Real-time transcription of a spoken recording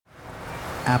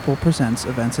Apple presents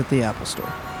Events at the Apple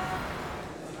Store.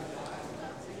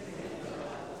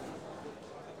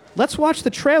 Let's watch the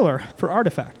trailer for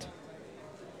Artifact.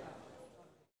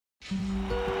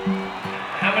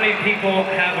 How many people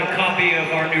have a copy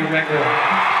of our new record?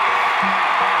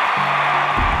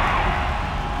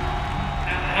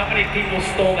 How many people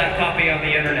stole that copy on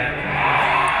the internet?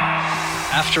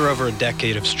 After over a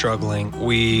decade of struggling,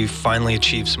 we finally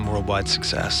achieved some worldwide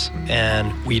success,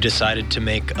 and we decided to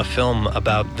make a film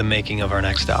about the making of our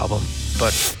next album.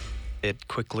 But it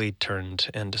quickly turned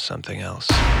into something else.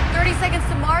 30 Seconds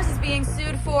to Mars is being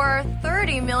sued for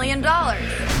 $30 million.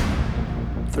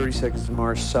 30 Seconds to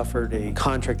Mars suffered a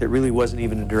contract that really wasn't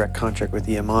even a direct contract with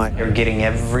EMI. They're getting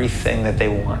everything that they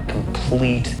want,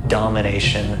 complete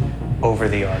domination over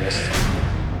the artist.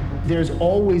 There's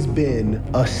always been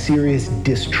a serious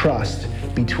distrust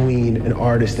between an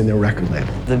artist and their record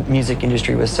label. The music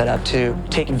industry was set up to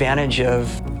take advantage of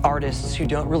artists who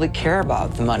don't really care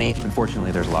about the money.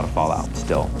 Unfortunately, there's a lot of fallout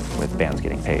still with bands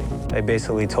getting paid. They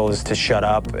basically told us to shut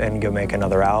up and go make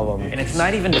another album. And it's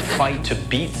not even to fight to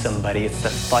beat somebody, it's to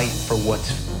fight for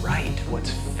what's right,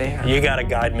 what's fair. You gotta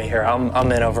guide me here.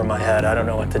 I'm in over my head. I don't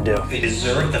know what to do. They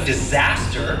deserve the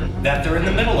disaster that they're in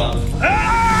the middle of.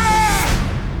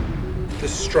 The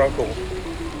struggle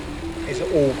is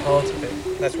all part of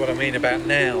it. That's what I mean about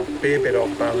now. Be a bit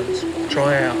off balance.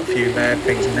 Try out a few mad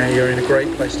things, and now you're in a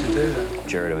great place to do that.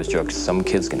 Jared always jokes, some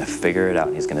kid's gonna figure it out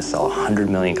and he's gonna sell 100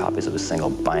 million copies of a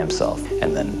single by himself,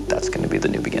 and then that's gonna be the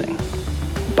new beginning.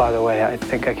 By the way, I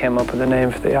think I came up with a name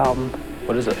for the album.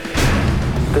 What is it?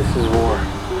 This is War.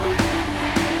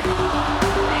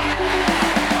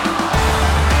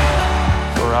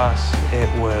 For us,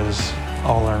 it was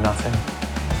all or nothing.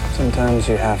 Sometimes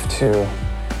you have to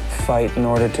fight in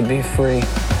order to be free.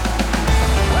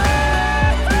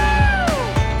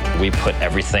 We put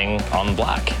everything on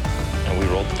black, and we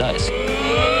rolled the dice.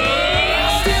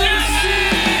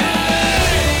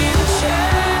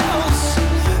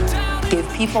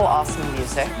 Give people awesome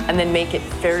music, and then make it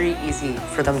very easy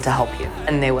for them to help you,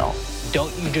 and they will.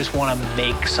 Don't you just want to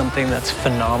make something that's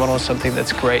phenomenal, something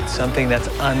that's great, something that's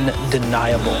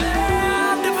undeniable?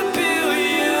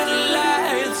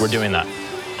 We're doing that.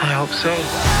 I hope so.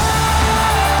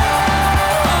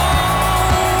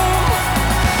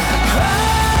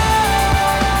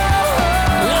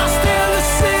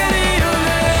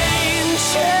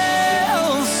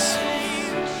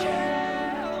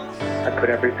 I put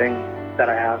everything that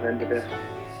I have into this,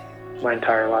 my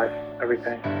entire life,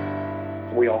 everything.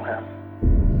 We all have.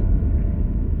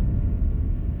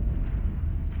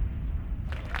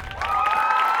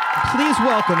 Please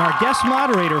welcome our guest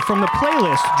moderator from the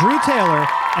playlist, Drew Taylor,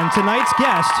 and tonight's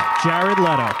guest, Jared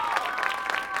Leto.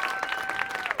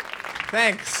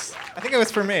 Thanks. I think it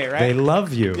was for me, right? They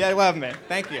love you. Yeah, they love me.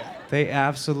 Thank you. They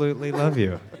absolutely love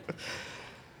you.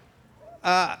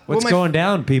 What's well, going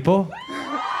down, people?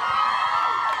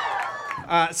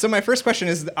 So my first question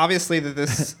is obviously that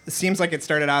this seems like it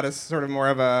started out as sort of more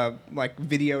of a like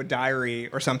video diary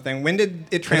or something. When did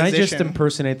it transition? Can I just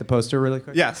impersonate the poster really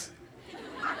quick? Yes.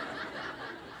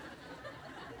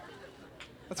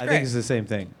 That's I great. think it's the same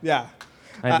thing. Yeah.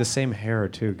 I had the same hair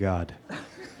too, God.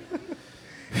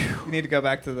 You need to go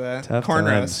back to the Tough cornrows.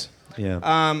 times.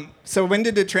 Yeah. So when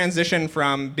did it transition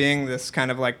from being this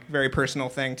kind of like very personal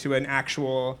thing to an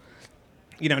actual,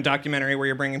 documentary where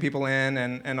you're bringing people in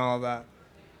and all of that?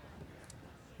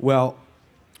 Well,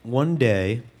 one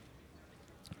day,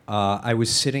 I was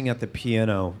sitting at the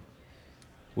piano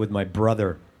with my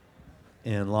brother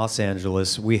in Los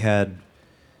Angeles. We had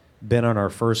been on our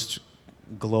first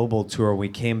global tour. We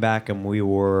came back and we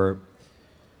were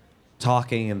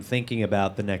talking and thinking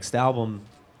about the next album,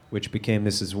 which became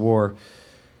This Is War.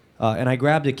 And I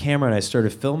grabbed a camera and I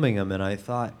started filming him, and I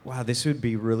thought, wow, this would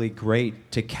be really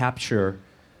great to capture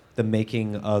the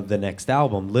making of the next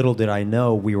album. Little did I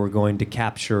know we were going to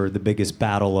capture the biggest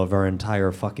battle of our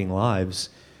entire fucking lives.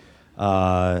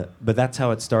 But that's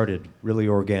how it started, really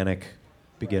organic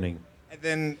beginning. And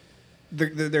then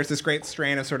there's this great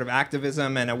strain of sort of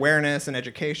activism and awareness and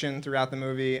education throughout the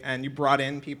movie, and you brought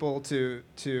in people to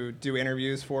do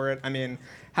interviews for it. I mean,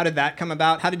 how did that come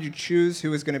about? How did you choose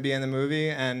who was going to be in the movie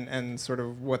and sort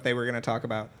of what they were going to talk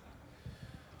about?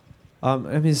 I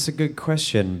mean, it's a good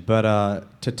question,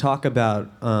 but to talk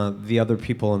about the other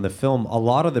people in the film, a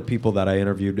lot of the people that I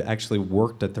interviewed actually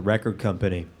worked at the record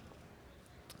company.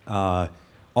 All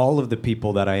of the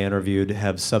people that I interviewed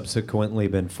have subsequently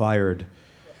been fired.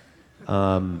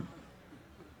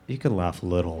 You can laugh a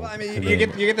little. Well, I mean, you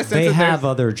get the sense they that have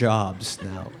other jobs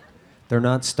now. They're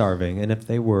not starving, and if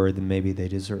they were, then maybe they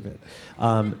deserve it.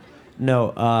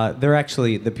 No, they're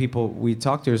actually the people we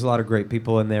talked to. There's a lot of great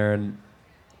people in there, and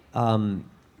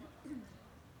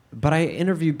but I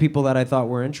interviewed people that I thought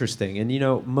were interesting. And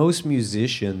most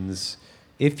musicians,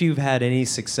 if you've had any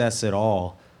success at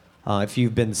all, if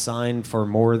you've been signed for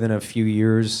more than a few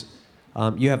years,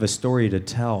 you have a story to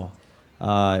tell.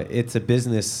 It's a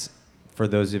business, for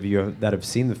those of you that have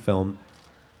seen the film,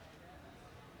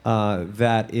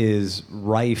 that is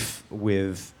rife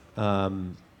with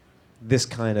this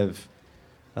kind of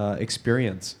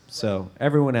experience. So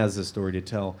everyone has a story to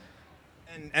tell.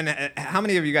 And how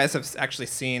many of you guys have actually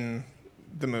seen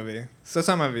the movie? So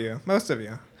some of you, most of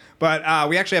you. But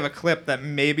we actually have a clip that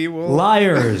maybe will...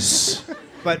 Liars!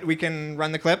 But we can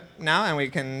run the clip now, and we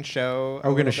can show... Are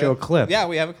we going to show a clip? Yeah,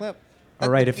 we have a clip. All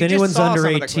right, if anyone's under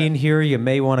 18 here, you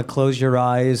may want to close your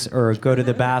eyes or go to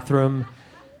the bathroom.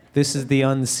 This is the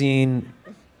unseen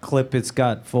clip. It's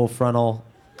got full frontal.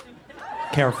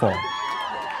 Careful.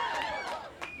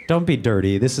 Don't be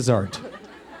dirty. This is art.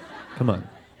 Come on.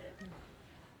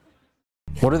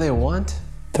 What do they want?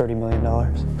 $30 million.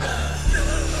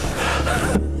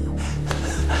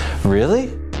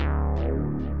 Really?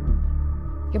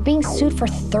 You're being sued for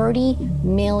 $30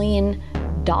 million.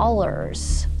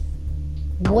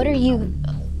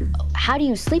 How do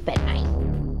you sleep at night?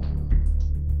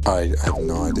 I have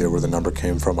no idea where the number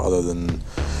came from, other than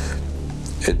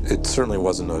it certainly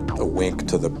wasn't a wink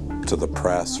to the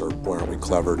press, or boy, aren't we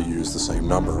clever to use the same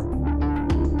number.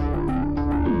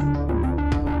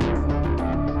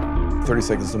 30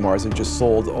 Seconds to Mars had just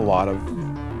sold a lot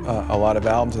of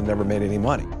albums and never made any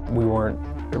money. We weren't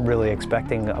really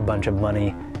expecting a bunch of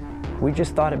money. We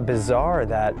just thought it bizarre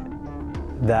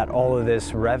that all of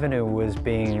this revenue was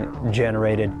being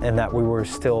generated and that we were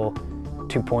still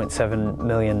 $2.7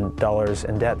 million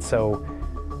in debt. So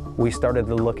we started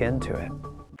to look into it.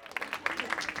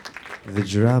 The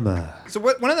drama. So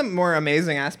one of the more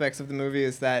amazing aspects of the movie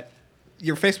is that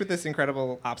you're faced with this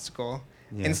incredible obstacle.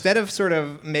 Yes. Instead of sort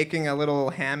of making a little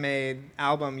handmade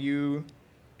album, you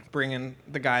bring in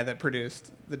the guy that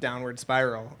produced the Downward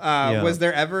Spiral. Was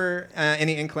there ever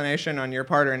any inclination on your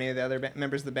part or any of the other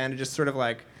members of the band to just sort of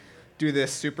like do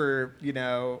this super,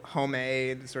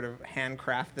 homemade, sort of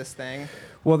handcraft this thing?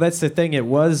 Well, that's the thing. It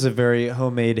was a very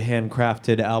homemade,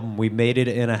 handcrafted album. We made it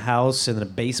in a house, in the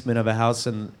basement of a house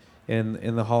in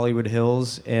the Hollywood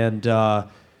Hills, and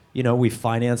we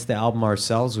financed the album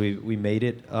ourselves. We made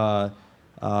it,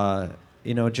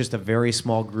 just a very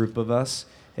small group of us.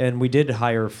 And we did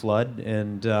hire Flood,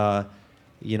 and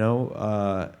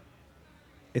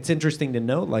it's interesting to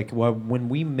note, when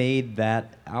we made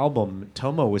that album,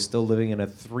 Tomo was still living in a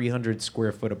 300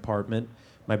 square foot apartment.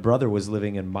 My brother was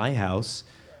living in my house.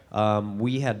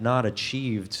 We had not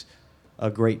achieved a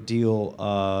great deal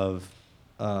of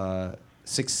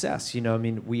success.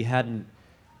 We hadn't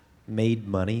made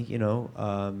money.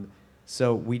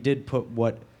 So we did put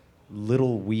what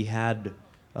little we had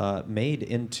made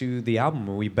into the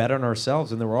album. We bet on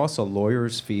ourselves, and there were also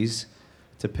lawyers' fees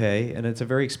to pay, and it's a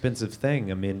very expensive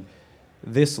thing. I mean,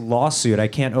 this lawsuit, I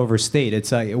can't overstate.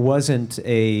 It wasn't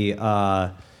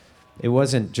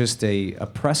just a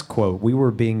press quote. We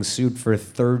were being sued for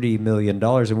 $30 million,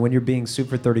 and when you're being sued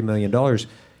for $30 million,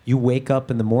 you wake up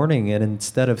in the morning, and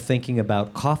instead of thinking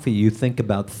about coffee, you think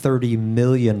about $30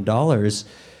 million.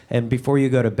 And before you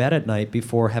go to bed at night,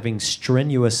 before having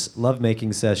strenuous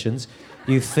lovemaking sessions,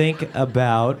 you think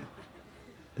about,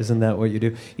 isn't that what you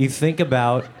do? You think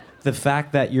about the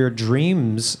fact that your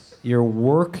dreams, your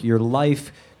work, your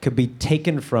life could be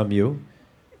taken from you.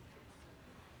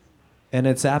 And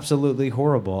it's absolutely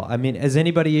horrible. I mean, has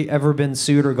anybody ever been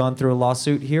sued or gone through a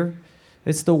lawsuit here?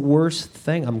 It's the worst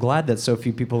thing. I'm glad that so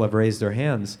few people have raised their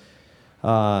hands.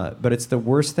 But it's the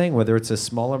worst thing, whether it's a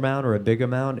small amount or a big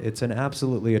amount. It's an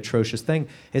absolutely atrocious thing,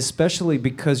 especially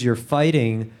because you're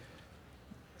fighting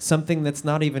something that's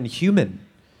not even human.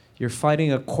 You're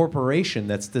fighting a corporation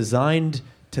that's designed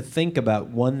to think about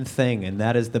one thing, and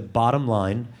that is the bottom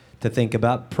line, to think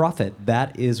about profit.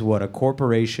 That is what a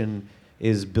corporation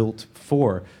is built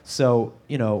for. So,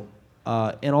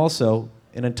 and also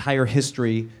an entire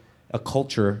history, a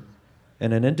culture,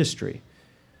 and an industry.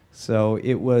 So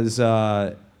it was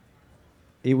a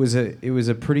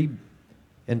pretty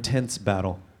intense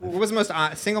battle. What was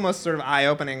the single most sort of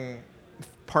eye-opening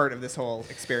part of this whole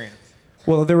experience?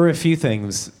 Well, there were a few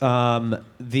things.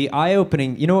 The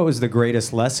eye-opening, what was the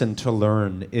greatest lesson to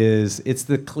learn is it's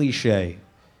the cliche.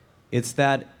 It's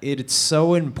that it's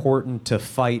so important to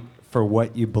fight for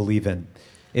what you believe in.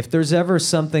 If there's ever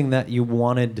something that you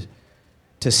wanted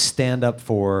to stand up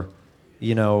for,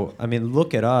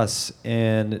 look at us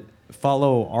and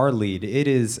follow our lead. It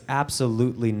is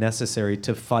absolutely necessary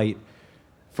to fight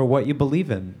for what you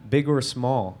believe in, big or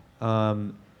small.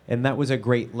 And that was a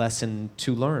great lesson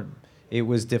to learn. It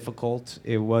was difficult.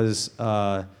 It was,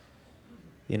 not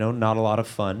a lot of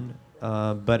fun,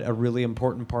 but a really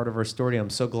important part of our story. I'm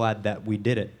so glad that we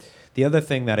did it. The other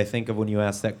thing that I think of when you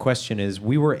ask that question is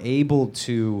we were able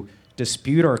to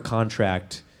dispute our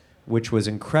contract, which was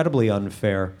incredibly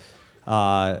unfair,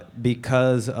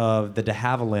 because of the de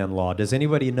Havilland law. Does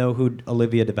anybody know who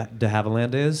Olivia de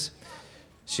Havilland is?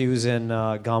 She was in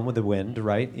Gone with the Wind,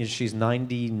 right? She's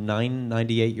 99,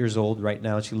 98 years old right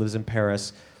now. She lives in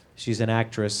Paris. She's an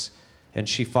actress, and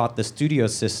she fought the studio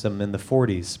system in the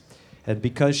 40s. And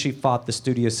because she fought the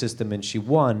studio system and she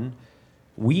won,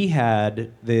 we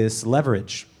had this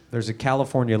leverage. There's a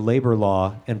California labor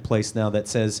law in place now that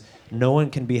says no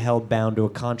one can be held bound to a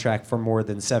contract for more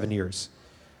than 7 years.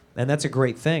 And that's a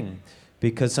great thing,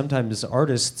 because sometimes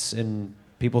artists and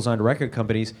people signed to record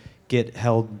companies get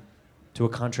held to a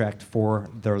contract for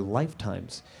their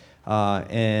lifetimes.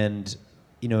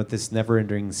 This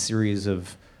never-ending series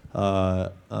of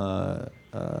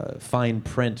fine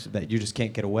print that you just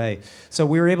can't get away. So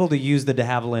we were able to use the de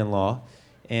Havilland law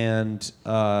and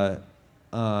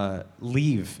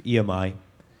leave EMI,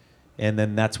 and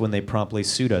then that's when they promptly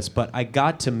sued us. But I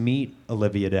got to meet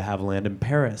Olivia de Havilland in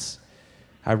Paris.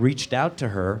 I reached out to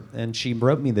her, and she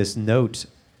wrote me this note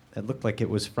that looked like it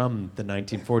was from the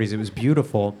 1940s. It was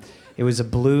beautiful. It was a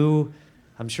blue,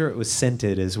 I'm sure it was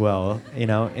scented as well,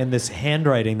 and this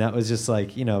handwriting that was just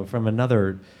like, from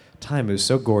another time. It was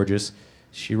so gorgeous.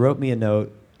 She wrote me a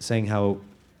note saying how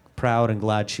proud and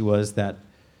glad she was that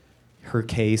her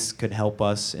case could help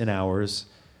us in ours.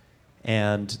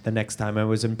 And the next time I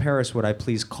was in Paris, would I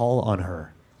please call on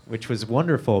her? Which was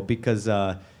wonderful because,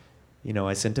 I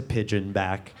sent a pigeon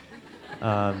back.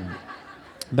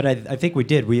 But I think we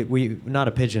did. We not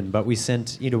a pigeon, but we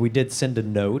sent, we did send a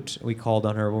note. We called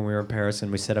on her when we were in Paris,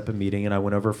 and we set up a meeting, and I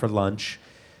went over for lunch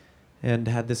and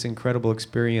had this incredible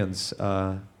experience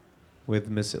with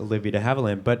Miss Olivia de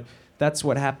Havilland. But that's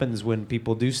what happens when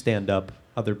people do stand up.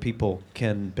 Other people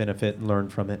can benefit and learn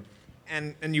from it.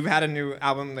 And you've had a new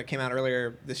album that came out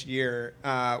earlier this year.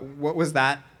 What was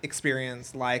that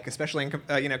experience like, especially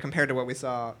compared to what we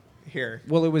saw here?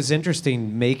 Well, it was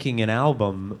interesting making an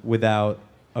album without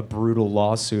a brutal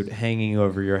lawsuit hanging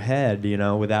over your head,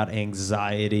 without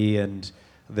anxiety and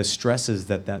the stresses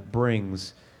that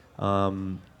brings.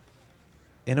 And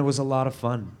it was a lot of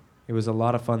fun. It was a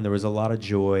lot of fun. There was a lot of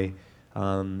joy,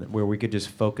 where we could just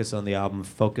focus on the album,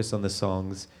 focus on the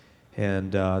songs,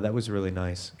 and that was really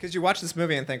nice. Because you watch this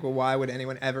movie and think, well, why would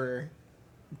anyone ever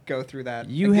go through that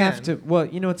You again? have to, well,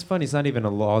 it's funny, it's not even a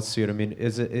lawsuit. I mean,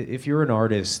 if you're an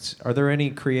artist, are there any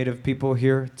creative people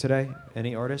here today?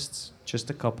 Any artists? Just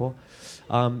a couple.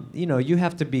 You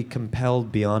have to be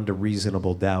compelled beyond a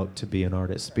reasonable doubt to be an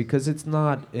artist, because it's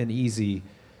not an easy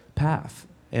path,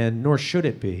 and nor should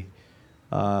it be.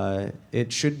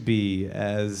 It should be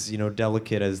as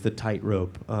delicate as the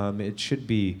tightrope. It should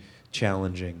be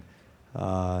challenging.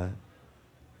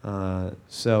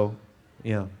 So,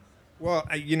 yeah. Well,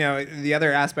 the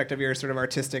other aspect of your sort of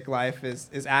artistic life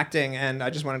is acting, and I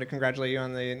just wanted to congratulate you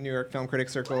on the New York Film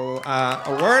Critics Circle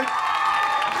award.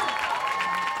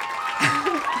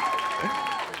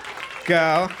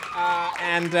 Go.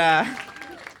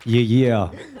 Yeah.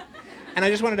 And I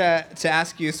just wanted to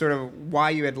ask you sort of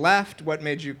why you had left, what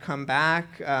made you come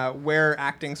back, where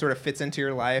acting sort of fits into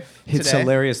your life today. It's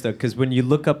hilarious, though, because when you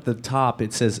look up the top,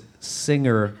 it says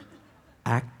singer,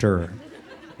 actor.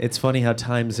 It's funny how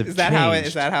times have changed. Is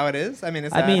that how it is? I mean,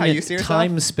 is that how you see yourself?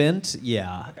 Time spent,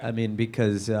 yeah. Okay. I mean,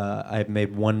 because I've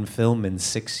made one film in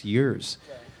 6 years.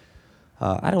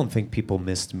 I don't think people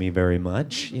missed me very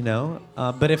much,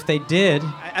 But if they did...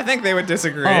 I think they would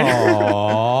disagree.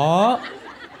 Aww.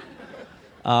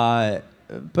 But,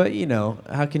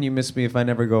 how can you miss me if I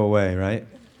never go away, right?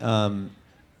 And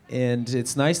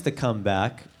it's nice to come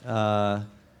back. I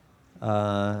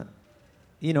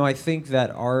think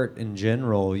that art in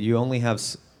general, you only have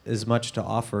as much to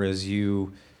offer as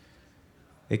you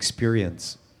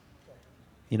experience.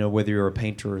 Whether you're a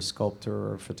painter or a sculptor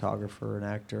or a photographer or an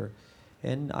actor.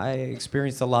 And I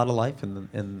experienced a lot of life in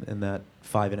that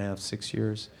 5.5, 6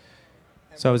 years.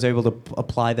 So I was able to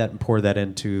apply that and pour that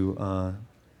into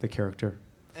the character.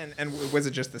 And was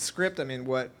it just the script? I mean,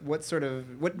 what drew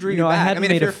you back? I hadn't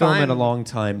made a film in a long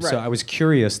time, right. So I was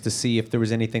curious to see if there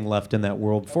was anything left in that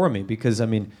world for me. Because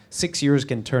 6 years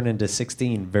can turn into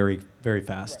 16 very, very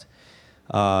fast,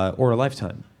 or a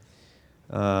lifetime.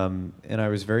 And I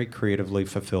was very creatively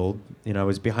fulfilled. I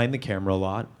was behind the camera a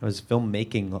lot. I was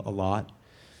filmmaking a lot.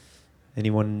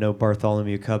 Anyone know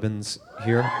Bartholomew Cubbins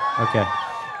here? Okay.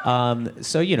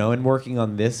 So, you know, in working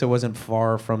on this, it wasn't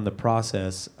far from the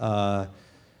process.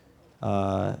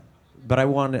 But I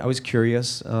was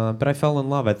curious, but I fell in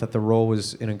love. I thought the role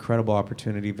was an incredible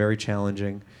opportunity, very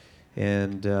challenging,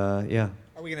 and yeah.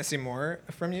 Are we gonna see more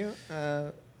from you?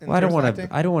 Well, I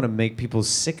don't want to make people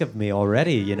sick of me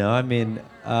already. You know, I mean,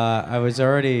 I was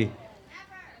already,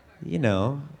 you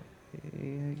know,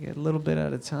 a little bit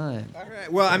at a time. All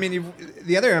right. Well, I mean,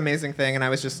 the other amazing thing, and I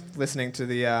was just listening to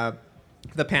the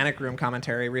Panic Room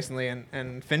commentary recently,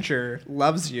 and Fincher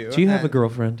loves you. Do you have a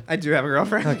girlfriend? I do have a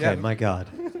girlfriend. Okay, yeah. my God.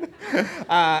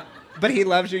 But he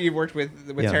loves you. You've worked with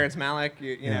Yeah. Terrence Malick.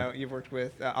 You know, you've worked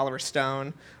with Oliver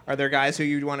Stone. Are there guys who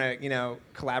you'd want to,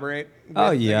 collaborate with?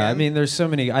 Oh yeah, I again? mean, there's so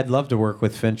many. I'd love to work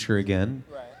with Fincher again.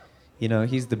 Right. You know,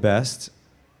 he's the best.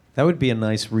 That would be a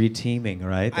nice reteaming,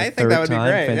 right? I think that would be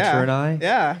great. Fincher yeah. and I.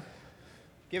 Yeah.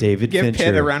 Give Give Fincher.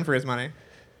 Pitt a run for his money.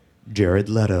 Jared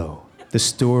Leto. The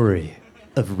story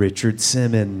of Richard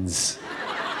Simmons.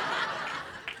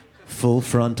 Full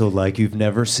frontal like you've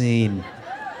never seen.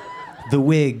 The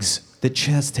wigs, the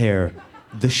chest hair,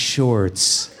 the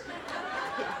shorts.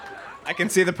 I can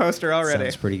see the poster already.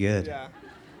 Sounds pretty good. Yeah.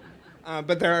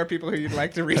 But there are people who you'd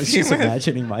like to I was reteam just with.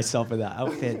 imagining myself in that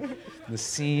outfit, the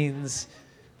scenes,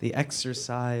 the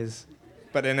exercise.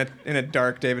 But in a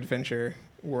dark David Fincher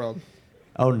world.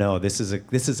 Oh no, this is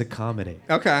a comedy.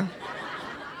 Okay.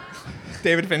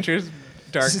 David Fincher's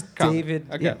dark This is comedy. David.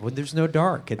 Okay. Yeah, well, there's no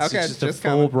dark. It's Okay, just a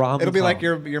full comedy. rom-com. It'll be like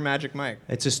your Magic Mike.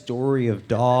 It's a story of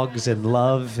dogs and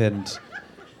love and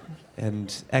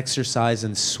exercise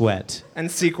and sweat. And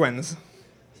sequins.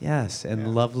 Yes,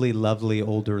 and lovely, lovely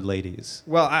older ladies.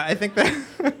 Well, I think that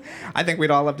I think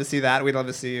we'd all love to see that. We'd love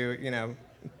to see you,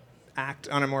 act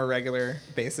on a more regular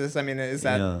basis. I mean, is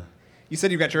that? Yeah. You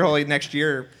said you've got your whole next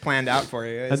year planned out for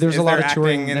you. There's a lot of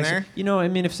touring in next there. You know, I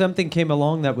mean, if something came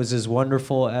along that was as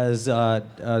wonderful as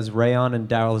Rayon and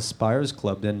Dallas Buyers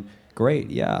Club, then great.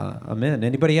 Yeah, I'm in.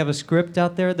 Anybody have a script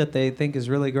out there that they think is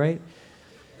really great?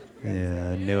 Yeah,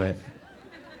 I knew it.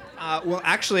 Well,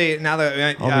 actually, now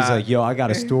that Always like, yo, I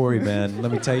got a story, man.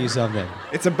 Let me tell you something.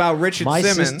 It's about Richard My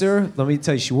Simmons. sister, let me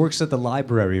tell you, she works at the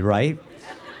library, right?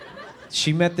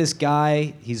 She met this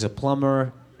guy. He's a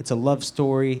plumber. It's a love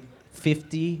story.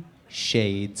 50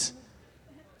 shades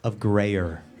of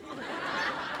grayer.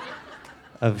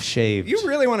 Of shaved. You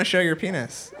really want to show your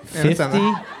penis? 50?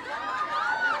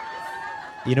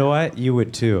 You know what? You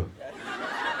would too.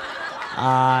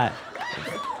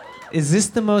 Is this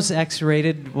the most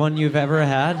X-rated one you've ever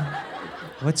had?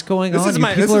 What's going on?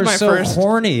 People are so first.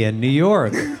 horny in New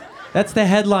York. That's the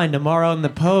headline tomorrow in the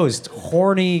Post.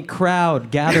 Horny crowd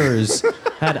gathers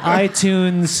at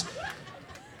iTunes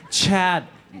chat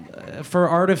for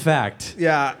Artifact.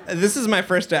 Yeah, this is my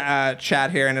first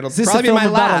chat here, and it'll Is this probably a be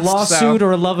film my about last. a lawsuit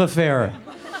or a love affair?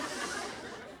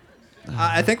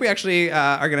 I think we actually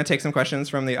are going to take some questions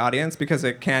from the audience because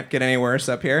it can't get any worse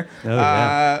up here. Oh,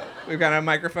 yeah. We've got a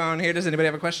microphone here. Does anybody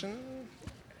have a question?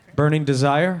 Burning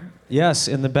Desire? Yes,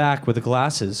 in the back with the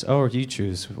glasses. Oh, you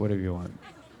choose whatever you want.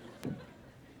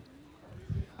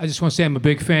 I just want to say I'm a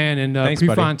big fan, and Thanks, buddy.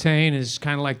 Prefontaine is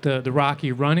kind of like the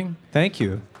Rocky running. Thank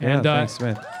you. And yeah, thanks,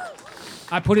 man.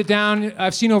 I put it down.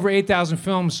 I've seen over 8,000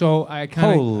 films, so I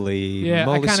kind of Holy I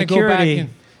moly, kind of go back security. and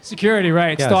security,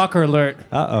 right? Yes. Stalker alert.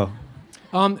 Uh-oh.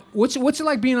 What's it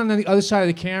like being on the other side of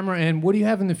the camera, and what do you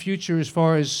have in the future as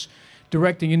far as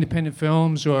directing independent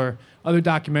films or other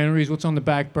documentaries? What's on the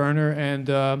back burner, and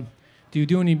do you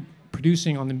do any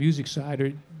producing on the music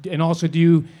side, and also do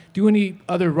you do any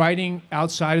other writing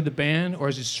outside of the band, or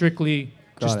is it strictly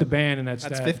just the band and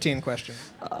that's 15 questions.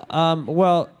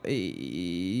 Well,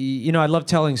 you know, I love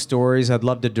telling stories. I'd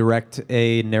love to direct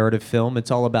a narrative film.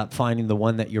 It's all about finding the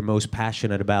one that you're most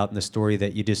passionate about and the story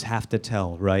that you just have to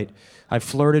tell, right? I've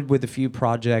flirted with a few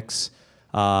projects,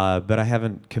 but I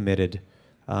haven't committed.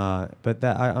 But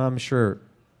I'm sure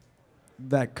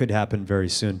that could happen very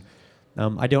soon.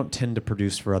 I don't tend to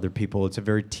produce for other people. It's a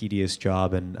very tedious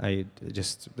job, and I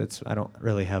don't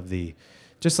really have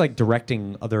just like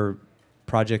directing other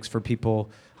projects for people.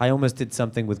 I almost did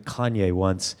something with Kanye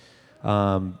once,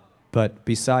 but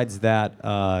besides that,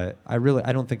 I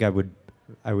don't think I would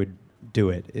do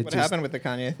it. What happened with the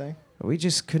Kanye thing? We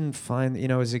just couldn't find. You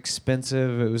know, it was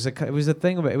expensive. It was a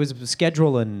thing about. It was a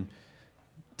schedule and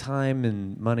time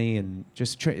and money and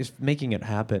just making it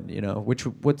happen. You know,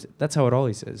 that's how it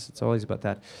always is. It's always about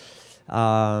that.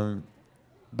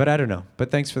 But I don't know.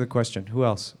 But thanks for the question. Who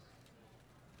else?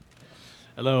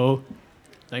 Hello.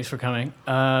 Thanks for coming.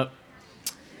 I'm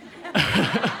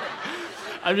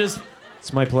just.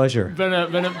 It's my pleasure. Been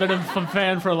a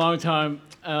fan for a long time,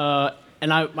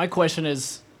 and my question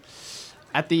is,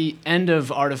 at the end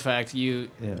of Artifact, you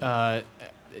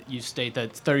state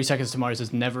that 30 Seconds to Mars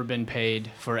has never been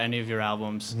paid for any of your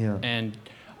albums. Yeah. And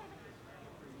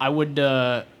I would,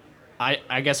 I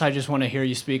guess I just want to hear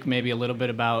you speak maybe a little bit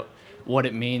about what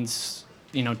it means,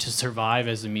 to survive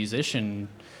as a musician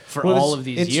for all of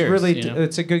these years. Really,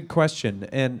 it's a good question.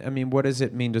 And I mean, what does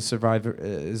it mean to survive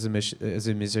as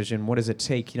a musician? What does it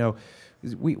take?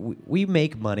 We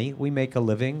make money, we make a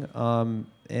living,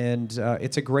 and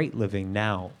it's a great living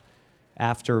now.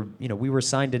 After we were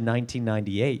signed in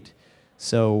 1998,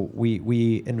 so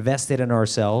we invested in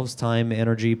ourselves, time,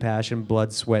 energy, passion,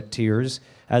 blood, sweat, tears,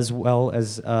 as well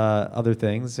as other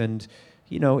things, and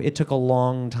it took a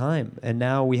long time. And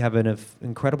now we have an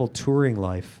incredible touring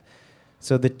life.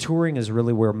 So the touring is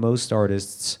really where most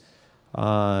artists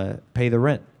pay the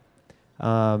rent.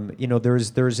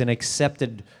 There's an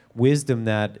accepted wisdom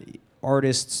that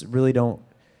artists really don't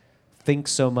think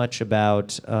so much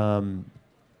about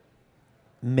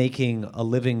making a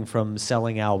living from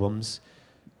selling albums.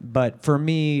 But for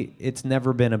me, it's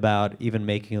never been about even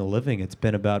making a living. It's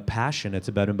been about passion. It's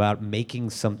been about making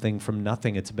something from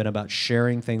nothing. It's been about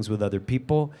sharing things with other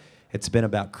people. It's been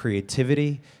about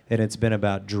creativity, and it's been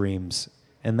about dreams.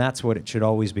 And that's what it should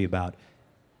always be about.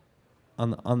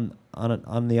 On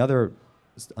the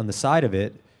side of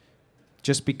it,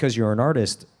 just because you're an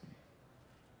artist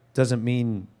doesn't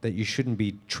mean that you shouldn't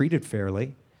be treated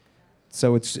fairly.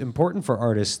 So it's important for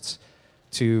artists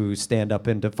to stand up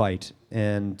and to fight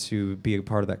and to be a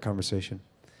part of that conversation.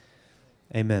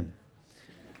 Amen.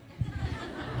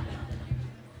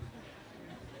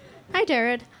 Hi,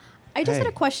 Jared. I just Hey. had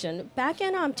a question. Back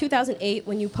in 2008,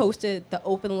 when you posted the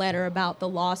open letter about the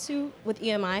lawsuit with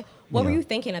EMI, what were Yeah. you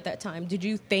thinking at that time? Did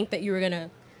you think that you were going to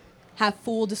have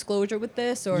full disclosure with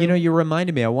this? Or You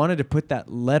reminded me. I wanted to put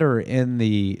that letter in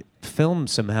the film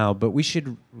somehow, but we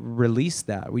should release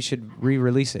that. We should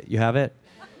re-release it. You have it?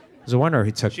 I was a wonder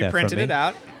who took She that printed from me. it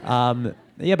out.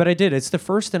 Yeah, but I did. It's the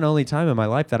first and only time in my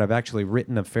life that I've actually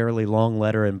written a fairly long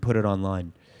letter and put it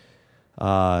online.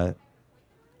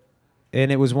 And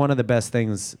it was one of the best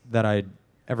things that I'd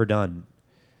ever done.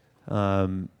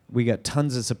 We got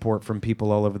tons of support from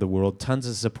people all over the world, tons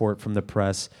of support from the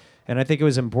press. And I think it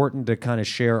was important to kind of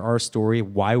share our story,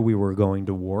 why we were going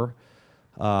to war,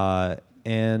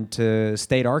 and to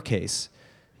state our case,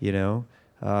 So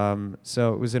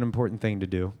it was an important thing to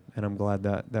do, and I'm glad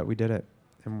that we did it.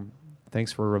 And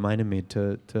thanks for reminding me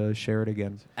to share it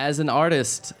again. As an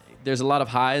artist, there's a lot of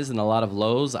highs and a lot of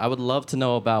lows. I would love to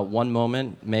know about one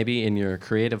moment, maybe in your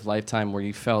creative lifetime, where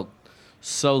you felt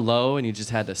so low and you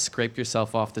just had to scrape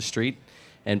yourself off the street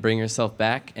and bring yourself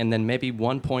back. And then maybe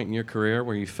one point in your career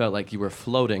where you felt like you were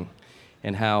floating,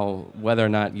 and how, whether or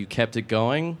not you kept it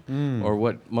going or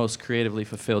what most creatively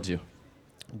fulfilled you.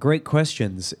 Great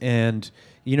questions. And,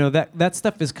 that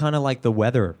stuff is kind of like the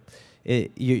weather.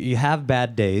 You have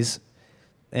bad days.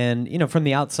 And, from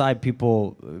the outside,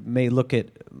 people may look at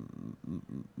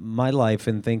my life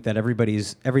and think that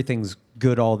everything's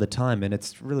good all the time. And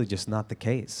it's really just not the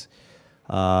case.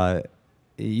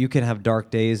 You can have dark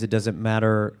days. It doesn't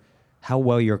matter how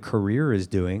well your career is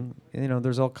doing.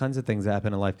 There's all kinds of things that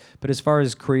happen in life. But as far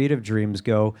as creative dreams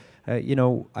go,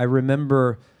 I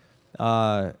remember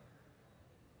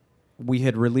we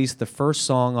had released the first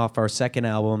song off our second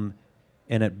album,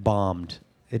 and it bombed.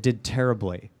 It did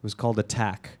terribly. It was called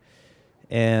Attack.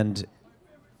 And,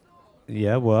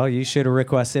 yeah, well, you should have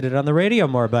requested it on the radio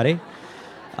more, buddy.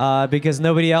 Because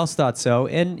nobody else thought so.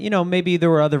 And, maybe there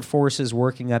were other forces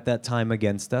working at that time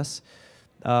against us.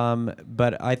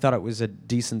 But I thought it was a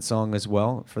decent song as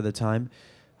well for the time.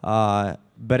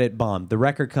 But it bombed. The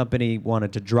record company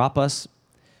wanted to drop us.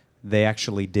 They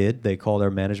actually did. They called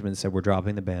our management and said, we're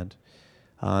dropping the band.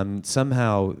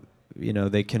 Somehow,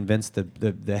 they convinced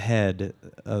the head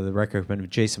of the record company,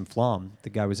 Jason Flom, the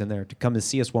guy was in there, to come to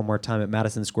see us one more time at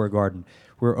Madison Square Garden.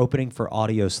 We were opening for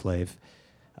Audioslave.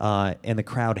 And the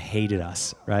crowd hated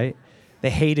us, right?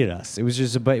 They hated us. It was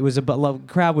just the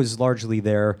crowd was largely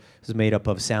there. It was made up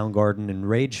of Soundgarden and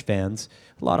Rage fans,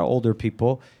 a lot of older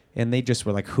people, and they just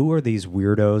were like, who are these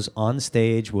weirdos on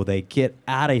stage? Will they get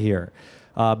out of here?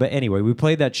 But anyway, we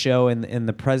played that show, and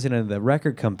the president of the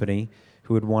record company,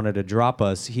 who had wanted to drop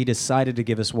us, he decided to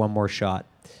give us one more shot.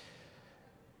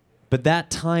 But that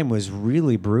time was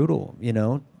really brutal,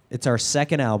 It's our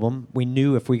second album. We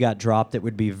knew if we got dropped, it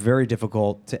would be very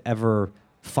difficult to ever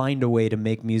find a way to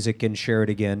make music and share it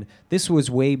again. This was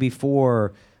way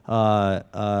before,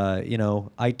 iTunes.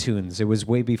 It was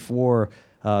way before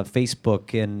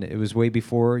Facebook, and it was way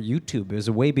before YouTube. It was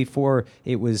way before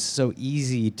it was so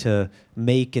easy to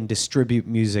make and distribute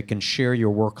music and share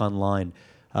your work online.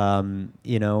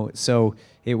 So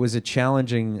it was a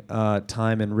challenging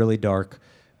time and really dark,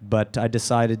 but I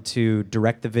decided to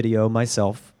direct the video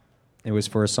myself. It was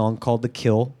for a song called The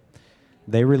Kill.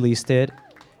 They released it,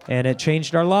 and it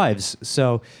changed our lives.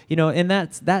 So, and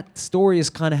that story has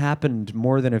kind of happened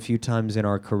more than a few times in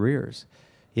our careers,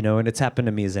 and it's happened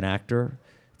to me as an actor.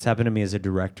 It's happened to me as a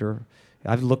director.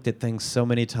 I've looked at things so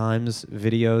many times,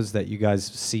 videos that you guys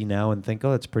see now and think, oh,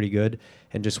 that's pretty good,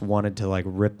 and just wanted to like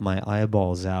rip my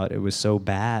eyeballs out. It was so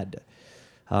bad.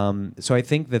 So I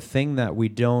think the thing that we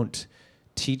don't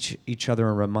teach each other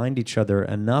and remind each other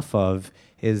enough of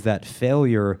is that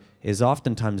failure is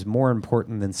oftentimes more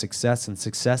important than success, and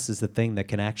success is the thing that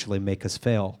can actually make us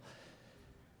fail.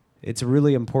 It's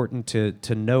really important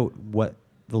to note what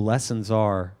the lessons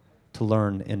are to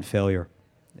learn in failure.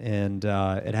 And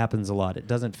it happens a lot. It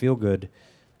doesn't feel good,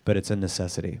 but it's a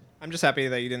necessity. I'm just happy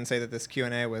that you didn't say that this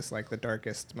Q&A was like the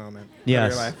darkest moment of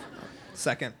Yes. your life.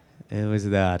 Second. It was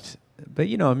that. But,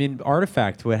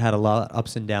 Artifact had a lot of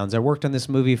ups and downs. I worked on this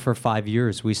movie for 5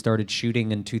 years. We started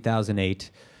shooting in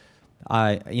 2008.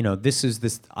 I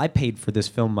paid for this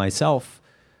film myself,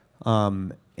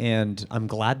 and I'm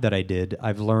glad that I did.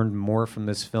 I've learned more from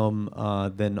this film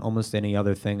than almost any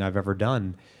other thing I've ever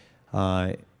done.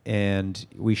 And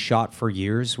we shot for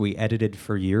years. We edited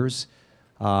for years.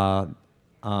 I'll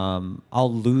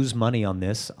lose money on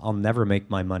this. I'll never make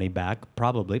my money back,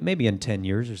 probably, maybe in 10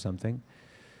 years or something.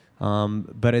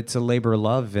 But it's a labor of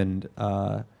love, and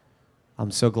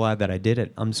I'm so glad that I did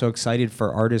it. I'm so excited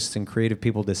for artists and creative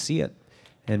people to see it,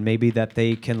 and maybe that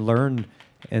they can learn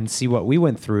and see what we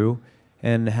went through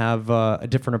and have a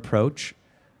different approach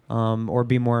or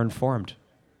be more informed.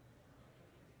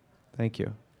 Thank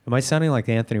you. Am I sounding like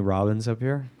Anthony Robbins up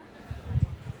here?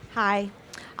 Hi.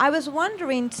 I was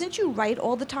wondering, since you write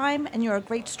all the time and you're a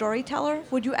great storyteller,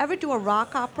 would you ever do a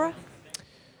rock opera?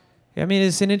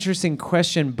 It's an interesting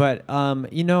question, but,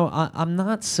 I'm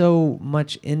not so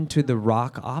much into the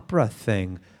rock opera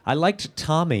thing. I liked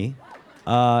Tommy,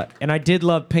 and I did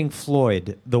love Pink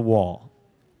Floyd, The Wall.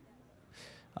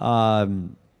 I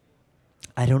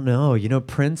don't know.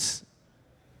 Prince?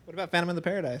 What about Phantom of the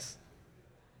Paradise?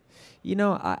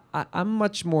 I'm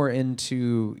much more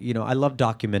into, I love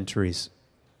documentaries.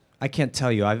 I can't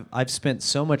tell you, I've spent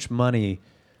so much money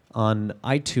on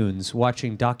iTunes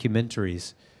watching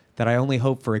documentaries that I only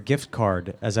hope for a gift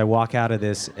card as I walk out of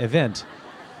this event.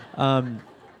 I've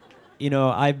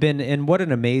been, and what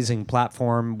an amazing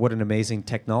platform, what an amazing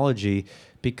technology,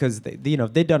 because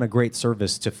they've done a great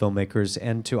service to filmmakers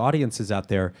and to audiences out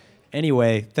there.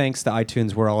 Anyway, thanks to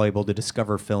iTunes, we're all able to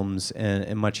discover films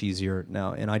and much easier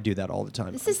now, and I do that all the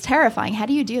time. This is terrifying. How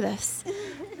do you do this?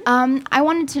 I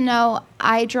wanted to know,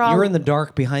 I draw... You're in the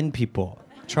dark behind people.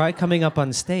 Try coming up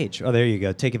on stage. Oh, there you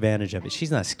go. Take advantage of it.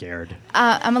 She's not scared.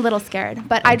 I'm a little scared,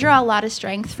 but I draw a lot of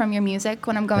strength from your music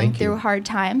when I'm going Thank through you. hard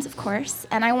times, of course.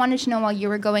 And I wanted to know, while you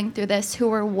were going through this, who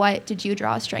or what did you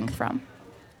draw strength from?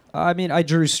 I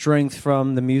drew strength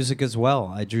from the music as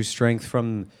well. I drew strength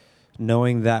from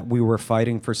knowing that we were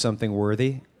fighting for something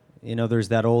worthy. There's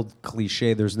that old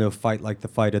cliche, there's no fight like the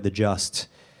fight of the just.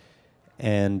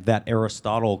 And that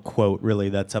Aristotle quote, really,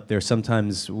 that's up there,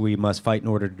 sometimes we must fight in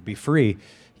order to be free.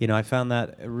 I found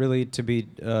that really to be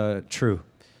true.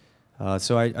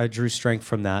 So I drew strength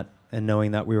from that and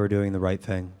knowing that we were doing the right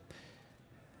thing.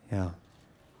 Yeah.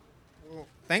 Well,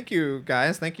 thank you,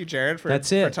 guys. Thank you, Jared, for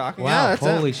talking. Wow, Yeah, that's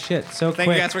holy it. shit, so Thank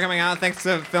quick. you guys for coming out. Thanks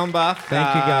to Film Buff.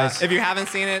 Thank you, guys. If you haven't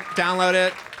seen it, download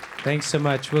it. Thanks so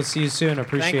much. We'll see you soon.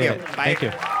 Appreciate you. it. Bye. Thank you.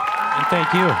 And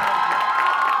thank you.